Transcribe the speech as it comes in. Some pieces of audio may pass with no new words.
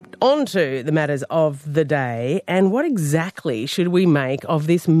On to the matters of the day, and what exactly should we make of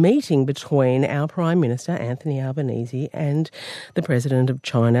this meeting between our Prime Minister, Anthony Albanese, and the President of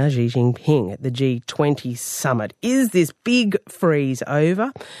China, Xi Jinping, at the G20 summit? Is this big freeze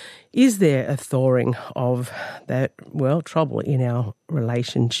over? Is there a thawing of that, trouble in our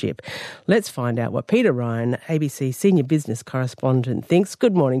relationship? Let's find out what Peter Ryan, ABC Senior Business Correspondent, thinks.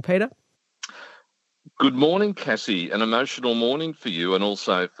 Good morning, Peter. Good morning, Cassie. An emotional morning for you and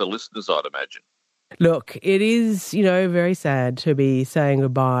also for listeners, I'd imagine. Look, it is, very sad to be saying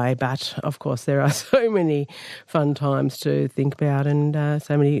goodbye, but of course there are so many fun times to think about and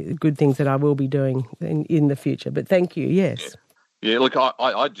so many good things that I will be doing in the future. But thank you, yes. Yeah, look,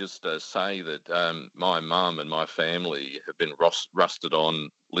 I'd just say that my mum and my family have been rusted on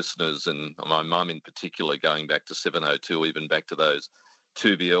listeners, and my mum in particular going back to 702, even back to those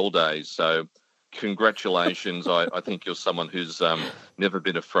 2BL days. So congratulations. I think you're someone who's never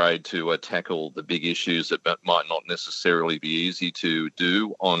been afraid to tackle the big issues that might not necessarily be easy to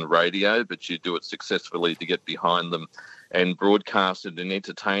do on radio, but you do it successfully to get behind them and broadcast it in an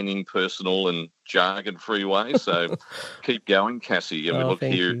entertaining, personal and jargon-free way. So keep going, Cassie, and we look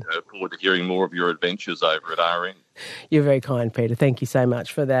forward to hearing more of your adventures over at RN. You're very kind, Peter. Thank you so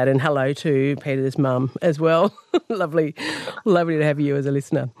much for that. And hello to Peter's mum as well. Lovely to have you as a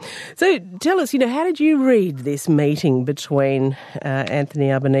listener. So tell us, how did you read this meeting between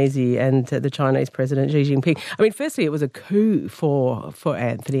Anthony Albanese and the Chinese President Xi Jinping? I mean, firstly, it was a coup for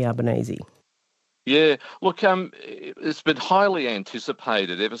Anthony Albanese. Yeah, look, it's been highly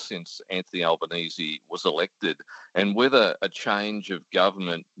anticipated ever since Anthony Albanese was elected, and whether a change of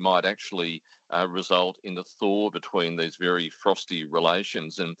government might actually result in a thaw between these very frosty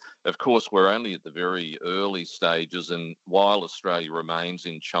relations. And of course, we're only at the very early stages, and while Australia remains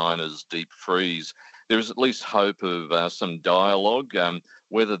in China's deep freeze, there is at least hope of some dialogue.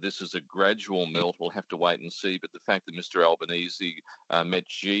 Whether this is a gradual melt, we'll have to wait and see. But the fact that Mr. Albanese met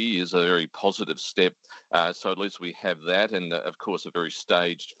Xi is a very positive step. So at least we have that. And, of course, a very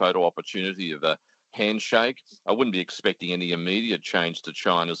staged photo opportunity of a handshake. I wouldn't be expecting any immediate change to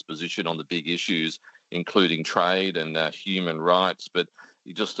China's position on the big issues, including trade and human rights. But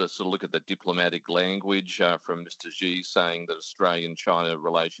you just sort of look at the diplomatic language from Mr. Xi saying that Australian-China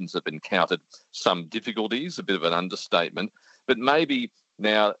relations have encountered some difficulties, a bit of an understatement. But maybe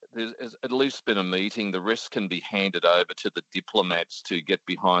now there's at least been a meeting. The rest can be handed over to the diplomats to get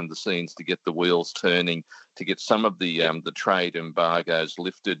behind the scenes, to get the wheels turning, to get some of the trade embargoes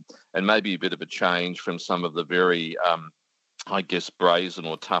lifted, and maybe a bit of a change from some of the very brazen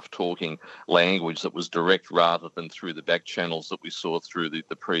or tough-talking language that was direct rather than through the back channels that we saw through the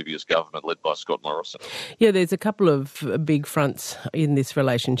previous government led by Scott Morrison. Yeah, there's a couple of big fronts in this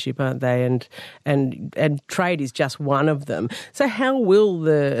relationship, aren't they? And trade is just one of them. So how will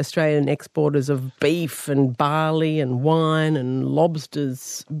the Australian exporters of beef and barley and wine and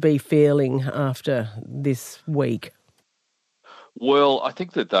lobsters be feeling after this week? Well, I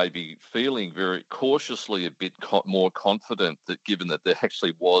think that they'd be feeling very cautiously a bit more confident that given that there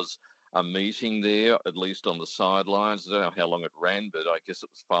actually was a meeting there, at least on the sidelines. I don't know how long it ran, but I guess it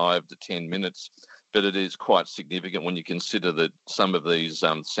was 5 to 10 minutes. But it is quite significant when you consider that some of these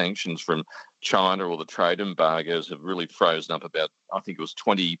sanctions from China or the trade embargoes have really frozen up about, I think it was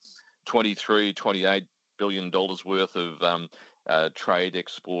 $28 billion worth of trade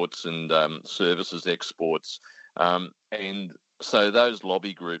exports and services exports. And so those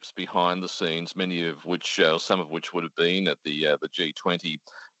lobby groups behind the scenes, many of which, some of which would have been at the G20,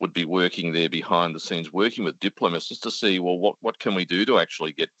 would be working there behind the scenes, working with diplomats just to see, well, what can we do to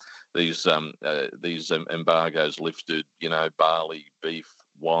actually get these embargoes lifted? Barley, beef,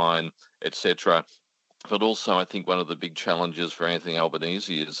 wine, etc. But also, I think one of the big challenges for Anthony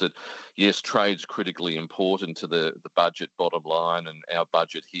Albanese is that, yes, trade's critically important to the budget bottom line and our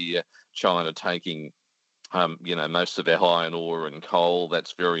budget here. China taking most of our iron ore and coal,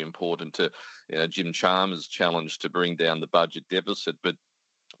 that's very important to Jim Chalmers' challenge to bring down the budget deficit. But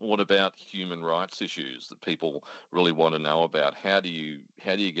what about human rights issues that people really want to know about? How do you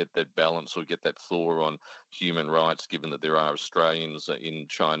get that balance or get that thaw on human rights, given that there are Australians in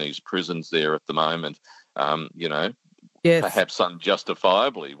Chinese prisons there at the moment? Yes. Perhaps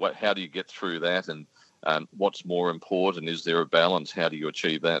unjustifiably. How do you get through that and What's more important? Is there a balance? How do you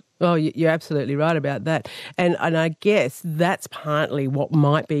achieve that? Oh, you're absolutely right about that. And I guess that's partly what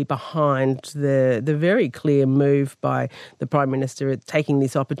might be behind the very clear move by the Prime Minister at taking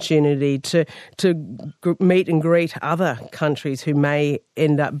this opportunity to meet and greet other countries who may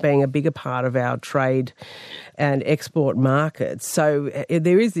end up being a bigger part of our trade and export markets. So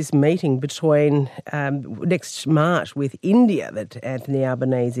there is this meeting between next March with India that Anthony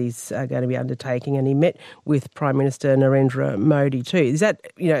Albanese is going to be undertaking, and he met with Prime Minister Narendra Modi too. Is that,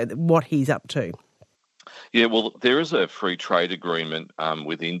 what he's up to? Yeah, well, there is a free trade agreement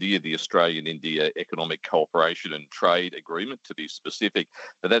with India, the Australian-India Economic Cooperation and Trade Agreement, to be specific,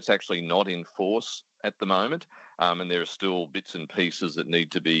 but that's actually not in force at the moment, and there are still bits and pieces that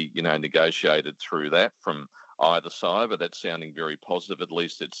need to be, negotiated through that from either side, but that's sounding very positive. At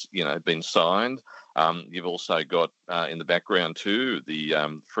least it's, been signed. You've also got in the background too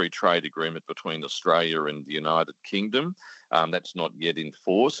the free trade agreement between Australia and the United Kingdom. That's not yet in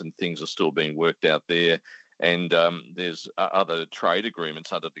force, and things are still being worked out there. And there's other trade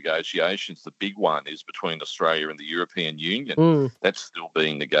agreements under negotiations. The big one is between Australia and the European Union. That's still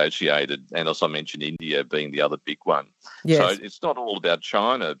being negotiated. And as I mentioned, India being the other big one. Yes. So it's not all about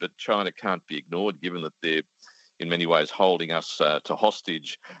China, but China can't be ignored given that they're in many ways holding us to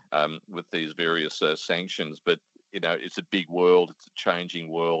hostage with these various sanctions. But, it's a big world. It's a changing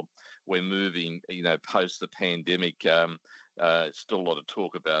world. We're moving, post the pandemic. Still a lot of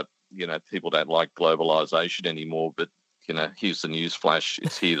talk about, people don't like globalisation anymore, but, here's the news flash,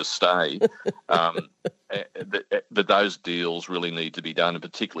 it's here to stay. But those deals really need to be done, and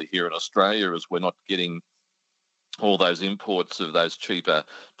particularly here in Australia, as we're not getting all those imports of those cheaper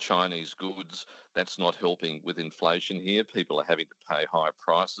Chinese goods. That's not helping with inflation here. People are having to pay higher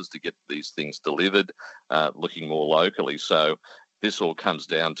prices to get these things delivered, looking more locally. So this all comes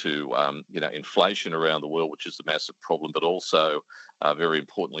down to, inflation around the world, which is a massive problem, but also, very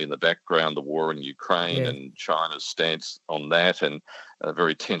importantly in the background, the war in Ukraine and China's stance on that, and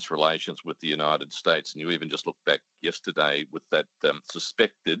very tense relations with the United States. And you even just look back yesterday with that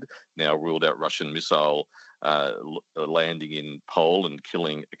suspected, now ruled out Russian missile landing in Poland,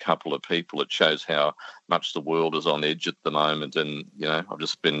 killing a couple of people. It shows how much the world is on edge at the moment. And, I've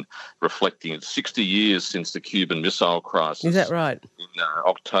just been reflecting, it's 60 years since the Cuban Missile Crisis. Is that right? In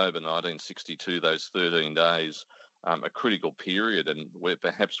October 1962, those 13 days, a critical period, and we're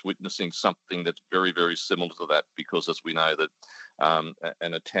perhaps witnessing something that's very, very similar to that, because as we know that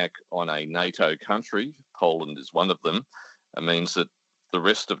an attack on a NATO country, Poland is one of them, means that the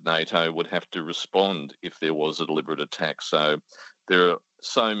rest of NATO would have to respond if there was a deliberate attack. So there are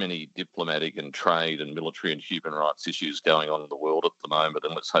so many diplomatic and trade and military and human rights issues going on in the world at the moment,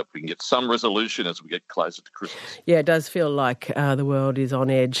 and let's hope we can get some resolution as we get closer to Christmas. Yeah, it does feel like the world is on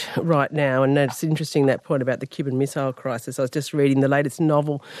edge right now, and it's interesting, that point about the Cuban Missile Crisis. I was just reading the latest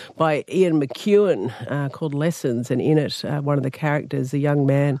novel by Ian McEwan called Lessons, and in it, one of the characters, the young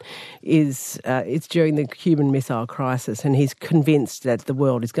man, it's during the Cuban Missile Crisis, and he's convinced that the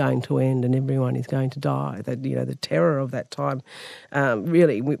world is going to end and everyone is going to die, that, the terror of that time.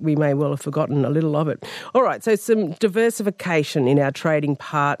 Really, we may well have forgotten a little of it. All right, so some diversification in our trading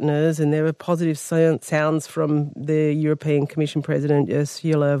partners, and there are positive sounds from the European Commission President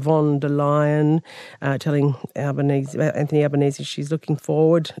Ursula von der Leyen telling Anthony Albanese she's looking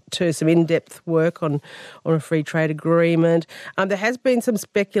forward to some in-depth work on a free trade agreement. There has been some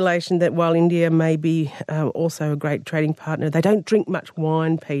speculation that while India may be also a great trading partner, they don't drink much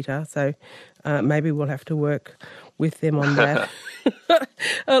wine, Peter, so maybe we'll have to work with them on that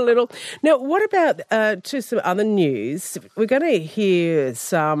a little. Now, what about to some other news? We're going to hear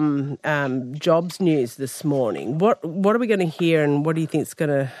some jobs news this morning. What are we going to hear, and what do you think is going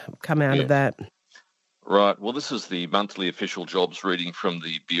to come out of that? Right. Well, this is the monthly official jobs reading from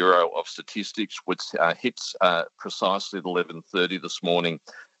the Bureau of Statistics, which hits precisely at 11:30 this morning.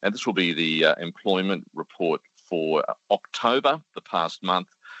 And this will be the employment report for October, the past month.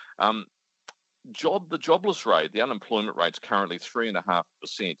 The jobless rate, the unemployment rate is currently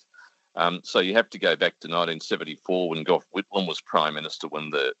 3.5%. So you have to go back to 1974 when Gough Whitlam was Prime Minister, when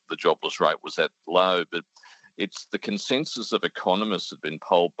the jobless rate was that low. But it's the consensus of economists have been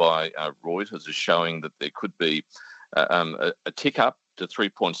polled by Reuters is showing that there could be a tick up to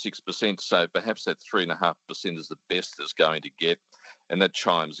 3.6%. So perhaps that 3.5% is the best it's going to get. And that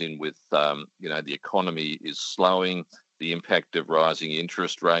chimes in with, the economy is slowing, the impact of rising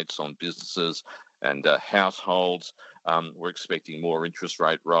interest rates on businesses and households. We're expecting more interest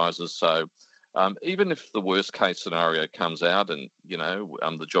rate rises. So even if the worst case scenario comes out and,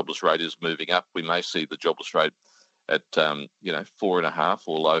 the jobless rate is moving up, we may see the jobless rate at 4.5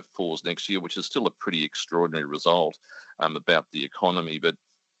 or low fours next year, which is still a pretty extraordinary result about the economy. But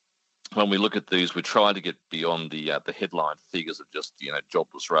when we look at these, we try to get beyond the headline figures of just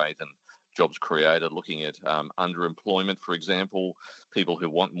jobless rate and jobs created, looking at underemployment, for example, people who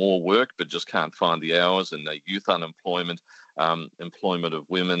want more work but just can't find the hours, and youth unemployment, employment of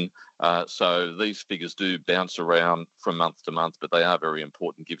women. So these figures do bounce around from month to month, but they are very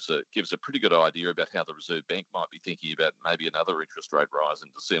important. Gives a pretty good idea about how the Reserve Bank might be thinking about maybe another interest rate rise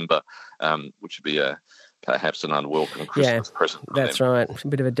in December, which would be perhaps an unwelcome Christmas present. That's right. A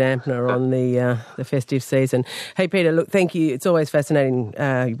bit of a dampener on the festive season. Hey, Peter, look, thank you. It's always fascinating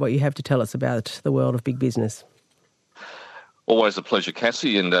what you have to tell us about the world of big business. Always a pleasure,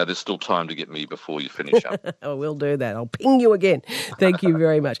 Cassie, and there's still time to get me before you finish up. I will do that. I'll ping you again. Thank you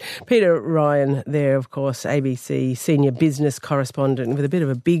very much. Peter Ryan there, of course, ABC senior business correspondent, with a bit of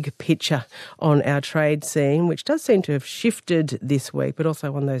a big picture on our trade scene, which does seem to have shifted this week, but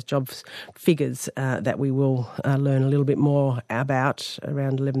also on those jobs figures that we will learn a little bit more about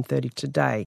around 11:30 today.